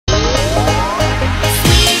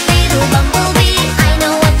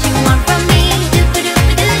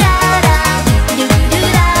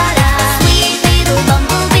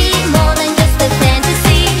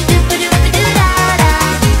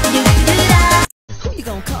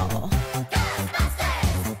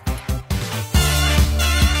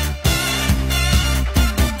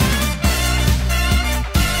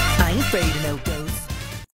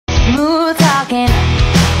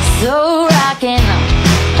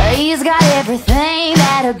She's got everything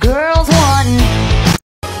that a girl's wanting.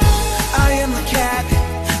 I am the cat,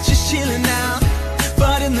 just chilling out.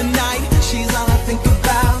 But in the night, she's all I think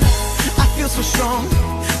about. I feel so strong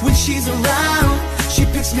when she's around. She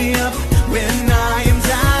picks me up when I am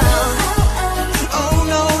down. Oh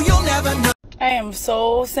no, you'll never know. I am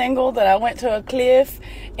so single that I went to a cliff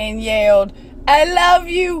and yelled, "I love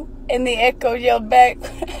you!" And the echo yelled back,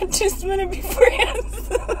 "I just want to be friends."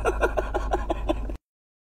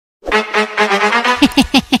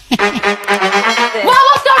 What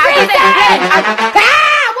was the reason?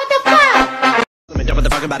 What the fuck? I'm done with the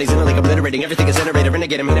fucking bodies in it, like obliterating everything is generated.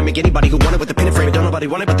 Renegade, I'm gonna make anybody who want it with the pin and frame it. Don't nobody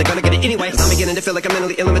want it, but they're gonna get it anyway. I'm beginning to feel like I'm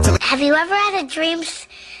mentally ill until. Have you ever had a dream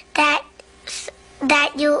that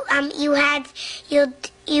you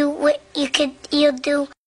do?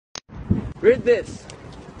 Read this.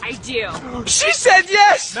 I do. She said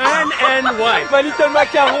yes! Man and wife. My little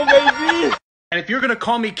macaron, baby! And if you're gonna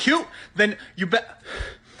call me cute, then you bet.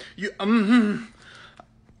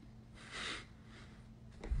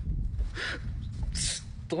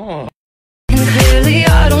 Stop. And clearly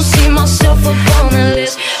I don't see myself up on the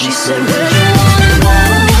list. She said, where you wanna go?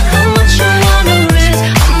 How much you wanna risk?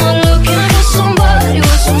 I'm not looking for somebody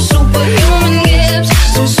with some superhuman gifts,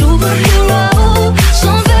 some superhero,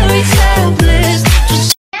 some fairy tale bliss.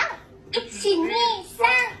 Just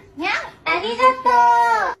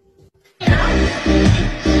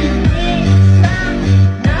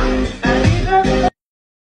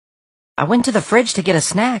I went to the fridge to get a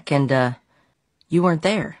snack, and, you weren't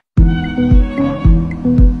there.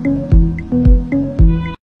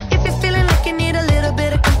 If you're feeling like you need a little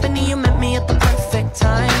bit of company, you met me at the perfect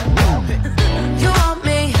time. You want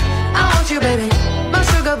me, I want you, baby, my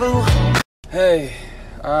sugar boo. Hey,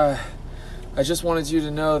 I just wanted you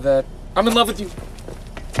to know that I'm in love with you.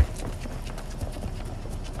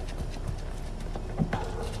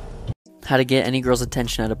 How to get any girl's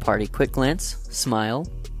attention at a party. Quick glance, smile,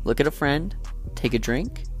 look at a friend, take a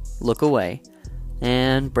drink, look away,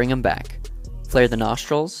 and bring them back. Flare the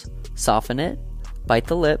nostrils, soften it, bite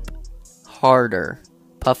the lip, harder,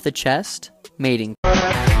 puff the chest, mating. You're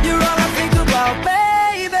all I think about,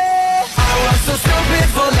 baby. I was so stupid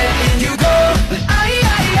for letting you go, but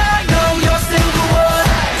I know you're still the one.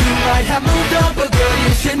 You might have moved on, but girl,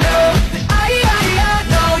 you should know that I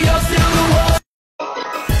know you're still the one.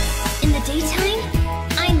 In the daytime,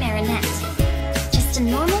 I'm Marinette. Just a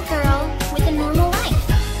normal girl with a normal life.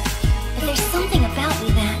 But there's something about me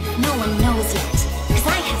that no one knows yet, 'cause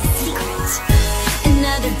I have secrets.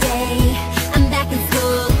 Another day, I'm back in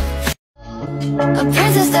school. a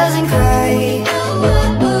princess doesn't cry.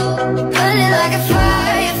 Burning like a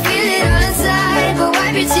fire, feel it all inside, but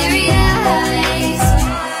wipe your teary eyes.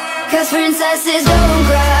 'Cause princesses don't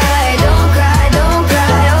cry, don't cry, don't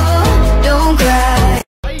cry, oh, don't cry.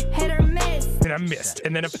 Hit or miss. And I missed,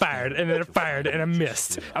 and then I fired, and then I fired, and I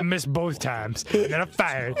missed. I missed both times, and then I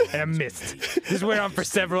fired, and I missed. This went on for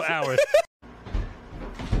several hours.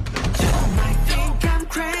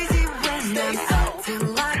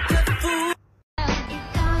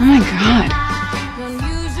 Oh my god.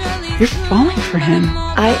 You're falling for him.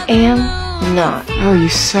 I am not. Oh, you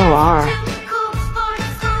so are.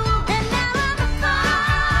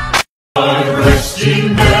 Rest ye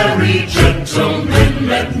merry gentlemen,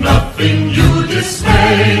 let nothing you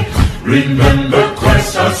dismay. Remember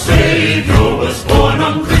Christ our Savior was born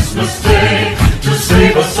on Christmas Day to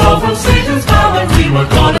save us all from Satan's power, and we were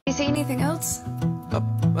gonna. Did he say anything else?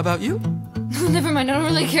 About you? Never mind, I don't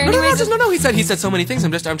really care. No, he said so many things.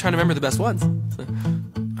 I'm trying to remember the best ones.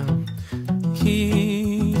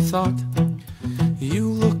 He thought you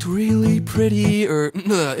looked really pretty, or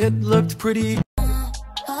it looked pretty.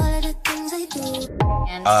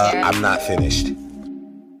 I'm not finished.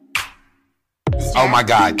 Oh my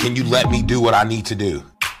God, can you let me do what I need to do?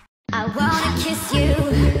 I wanna kiss you,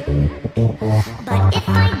 but if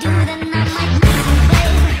I do, then I might miss you.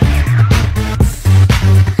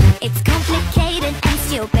 It's complicated and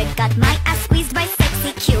stupid. Got my ass squeezed by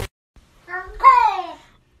sexy Cupid. I'm crying.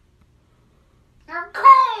 I'm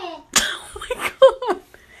crying. Oh my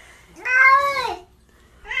god.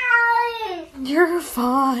 You're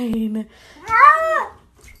fine.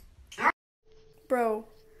 Bro,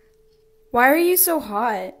 why are you so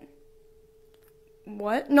hot?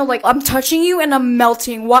 What? No, like, I'm touching you and I'm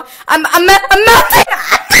melting. What? I'm melting!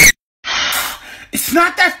 It's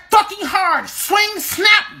not that fucking hard. Swing,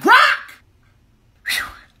 snap, rock. Whew.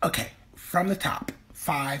 Okay, from the top.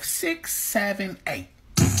 5, 6, 7, 8.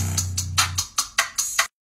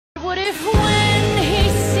 What if when he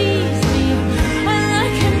sees me, I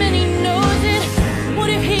like him and he knows it? What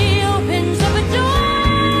if he opens up a door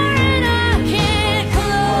and I can't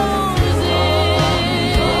close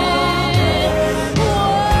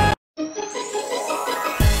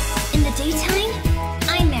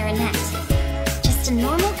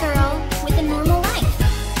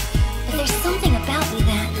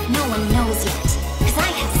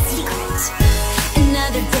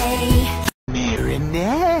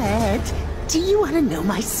wanna know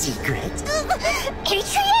my secret?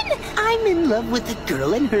 Adrian? I'm in love with a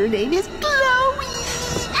girl and her name is Chloe.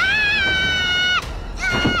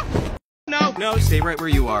 No, stay right where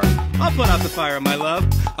you are. I'll put out the fire, my love.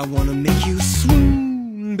 I wanna make you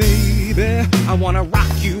swoon, baby. I wanna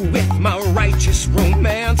rock you with my righteous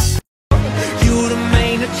romance. You're the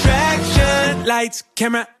main attraction. Lights,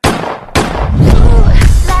 camera.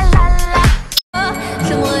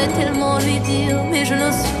 J'aimerais tellement lui dire, mais je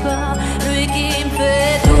n'ose pas. Lui qui me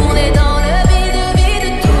fait tourner dans le vide,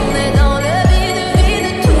 vide, tourner dans le vide,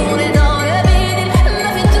 vide, tourner dans le vide.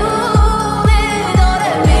 La fait tourner dans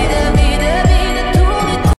le vide, vide, vide,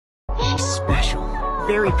 tourner. She's special,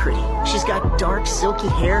 very pretty. She's got dark, silky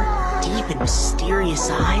hair, deep and mysterious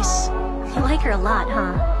eyes. You like her a lot,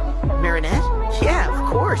 huh? Marinette? Yeah, of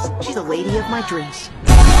course. She's the lady of my dreams.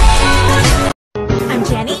 I'm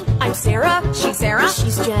Jenny, I'm Sarah, she's Sarah,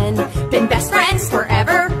 she's Jen. Been best friends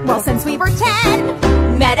forever, well since we were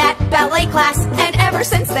 10. Met at ballet class, and ever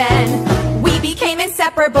since then, we became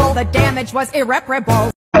inseparable, the damage was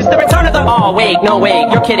irreparable. It's the return of the— oh wait, no wait,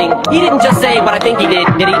 you're kidding. He didn't just say what I think he did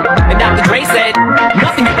he? And Dr. Dre said,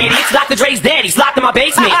 nothing you idiots, Dr. Dre's dead, he's locked in my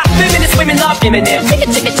basement. Feminist women love him and them. Chicka,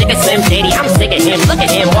 chicka, chicka, Slim Shady, I'm sick of him. Look at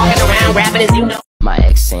him, walking around, rapping as you know. My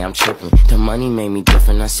ex say I'm tripping, the money made me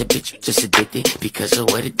different. I said, bitch, you just addicted, because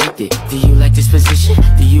of what it did. Do you like this position?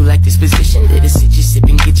 Do you like this position? Did it sit you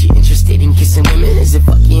sipping, get you interested in kissing women? Is it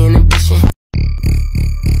fucking inhibition?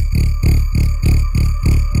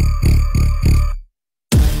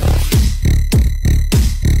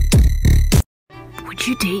 Would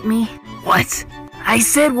you date me? What? I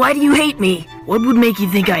said, why do you hate me? What would make you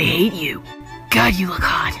think I hate you? God, you look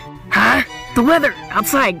hot. Huh? The weather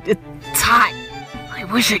outside, it's hot. I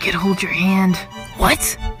wish I could hold your hand.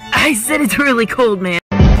 What? I said it's really cold, man.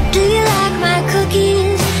 Do you like my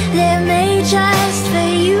cookies? They're made just for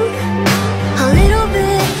you. A little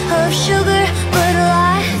bit of sugar, but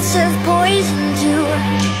lots of poison too.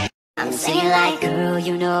 I'm singing like, girl,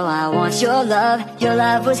 you know I want your love. Your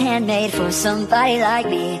love was handmade for somebody like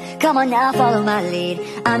me. Come on now, follow my lead.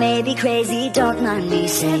 I may be crazy, don't mind me.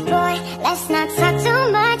 Say, boy, let's not talk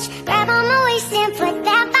too much. Grab on my waist and put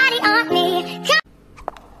that body on me. Come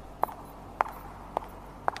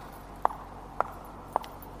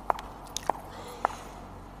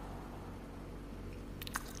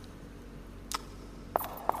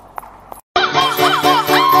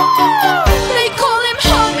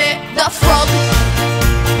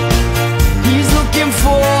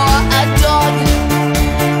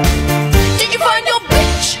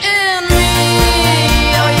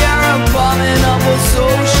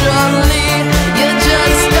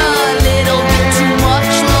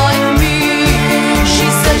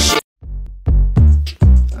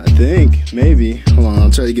Maybe. Hold on, I'll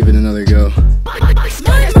try to give it another go.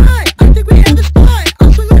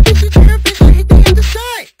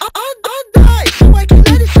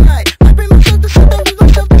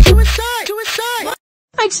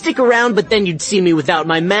 I'd stick around, but then you'd see me without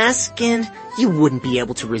my mask, and you wouldn't be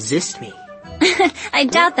able to resist me. I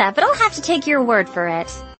doubt that, but I'll have to take your word for it.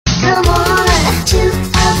 Come on, two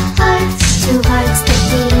hearts that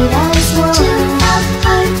beat as one. Two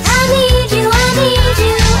hearts, I need you, I need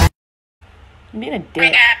you. I'm being a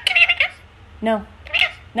dick. No.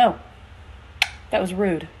 No. That was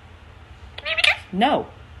rude. No.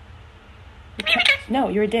 No,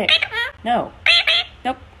 you're a dick. No.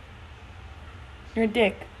 Nope. You're a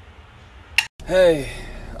dick. Hey,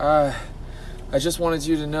 I just wanted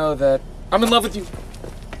you to know that I'm in love with you.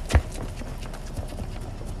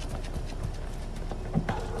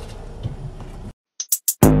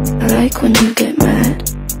 I like when you get mad.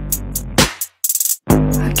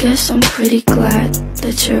 I guess I'm pretty glad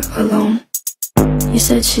that you're alone. You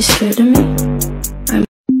said she's scared of me?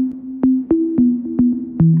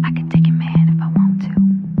 I can take your man if I want to.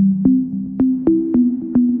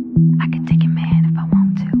 I can take your man if I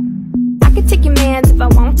want to. I can take your man if I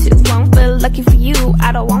want to, but lucky for you,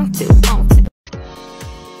 I don't want to,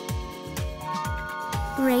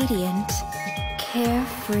 Radiant,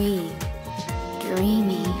 carefree,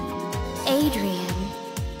 dreamy, Adrian,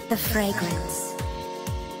 the fragrance.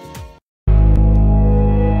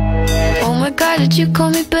 Oh my god, did you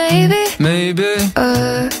call me baby? Maybe.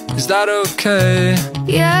 Is that okay?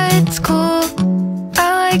 Yeah, it's cool.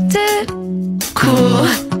 I liked it. Cool.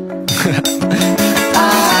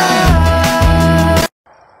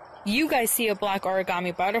 You guys see a black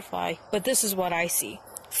origami butterfly, but this is what I see.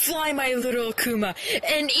 Fly, my little Akuma.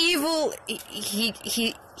 An evil...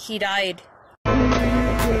 He died.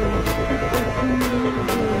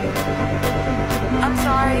 I'm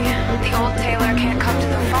sorry, the old tailor can't come to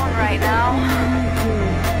the phone right now.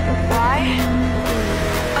 Why?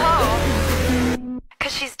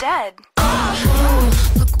 instead.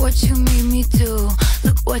 Look what you made me do.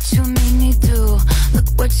 Look what you made me do. Look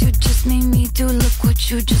what you just made me do. Look what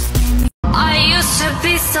you just made me. I used to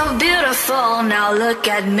be so beautiful, now look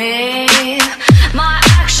at me. My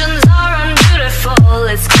actions are unbeautiful,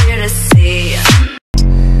 it's clear to see.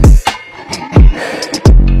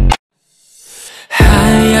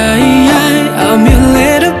 I'm your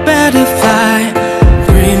little butterfly.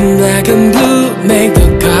 Green, black, and blue make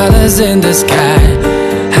the colors in the sky.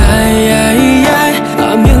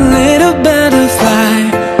 I'm your little butterfly.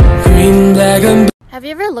 Green, black, and blue. Have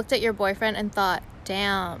you ever looked at your boyfriend and thought,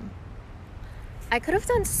 damn, I could have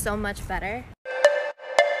done so much better?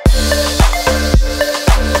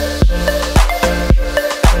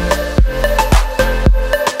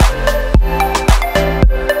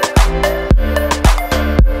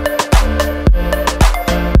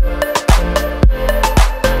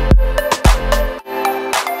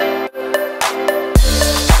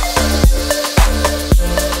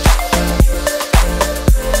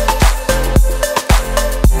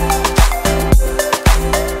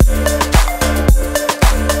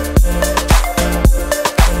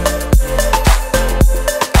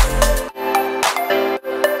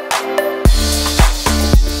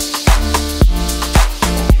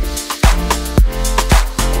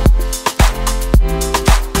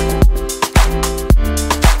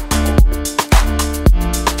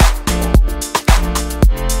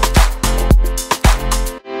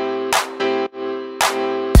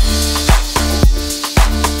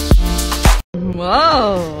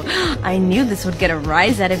 Whoa, I knew this would get a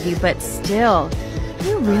rise out of you, but still,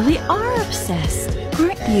 you really are obsessed,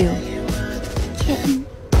 aren't you, kitten?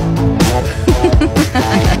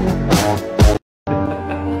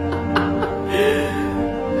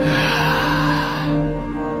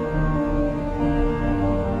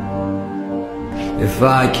 If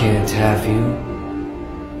I can't have you,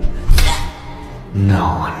 no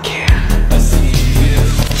one can.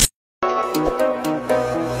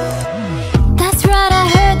 That's right, I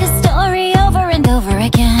heard the story over and over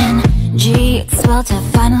again. Gee, it's swell to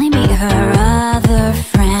finally meet her other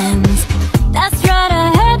friends. That's right,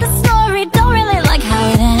 I heard the story, don't really like how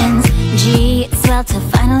it ends. Gee, it's swell to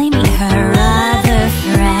finally meet her other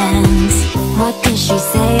friends. What did she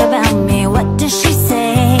say about me? What did she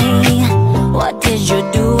say? What did you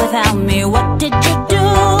do without me? What did you do?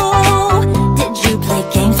 Did you play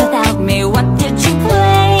games without me? What did you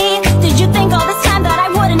play? Did you think all this time that I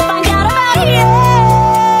wouldn't find out about you?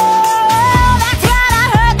 That's right, I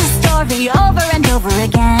heard the story over and over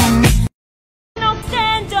again. I'll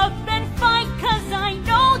stand up and fight, 'cause I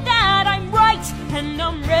know that I'm right. And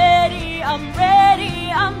I'm ready, I'm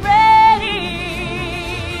ready, I'm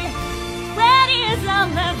ready. Ready as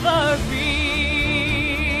I'll ever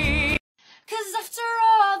be. 'Cause after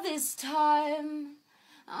all this time,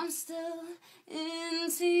 I'm still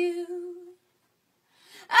into you.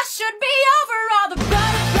 I should be over all the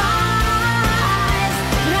butterflies,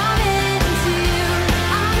 but I'm into you,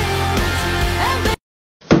 I'm into you.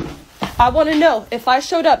 I want to know, if I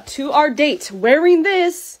showed up to our date wearing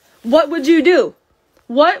this, what would you do?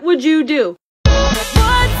 What would you do?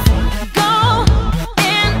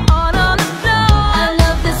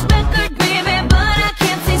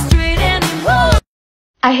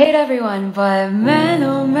 I hate everyone, but man,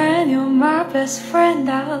 oh man, you're my best friend.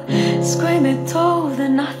 I'll scream it to the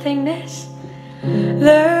nothingness.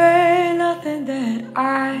 There ain't nothing that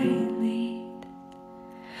I need.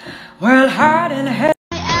 World hard and heavy.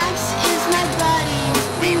 My ex is my buddy.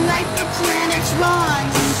 We like the planet's run.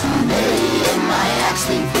 Me and my ex,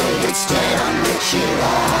 we figured stay on Richard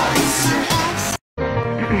Ross.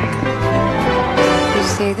 You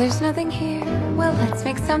say there's nothing here. Well, let's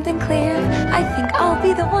make something clear. I think I'll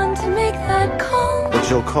be the one to make that call. But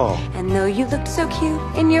you'll call. And though you looked so cute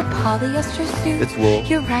in your polyester suit, It's wool.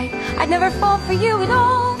 you're right, I'd never fall for you at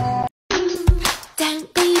all.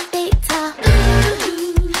 Don't be bitter,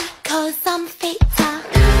 'cause I'm fitter.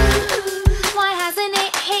 Why hasn't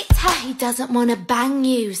it hit her? He doesn't wanna bang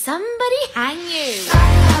you. Somebody hang you.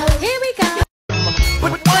 Here we go.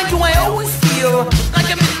 But why do I always feel like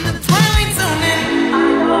I'm in the twilight zone? And I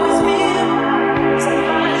always feel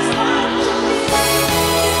somebody's watching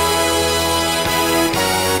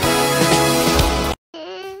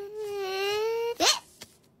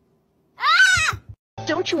Ah!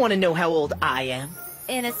 Don't you want to know how old I am?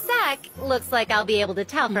 In a sec, looks like I'll be able to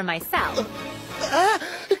tell for myself.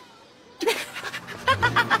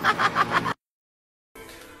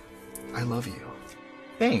 I love you.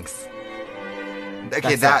 Thanks.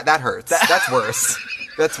 Okay, that hurts. That's worse.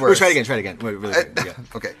 That's worse. Try it again. Wait, really good. Yeah.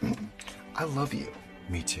 Okay. I love you.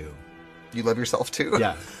 Me too. You love yourself too?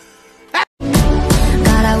 Yeah.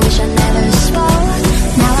 Got God, I wish I never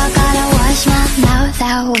spoke. Now I gotta wash my mouth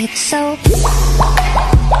out with soap.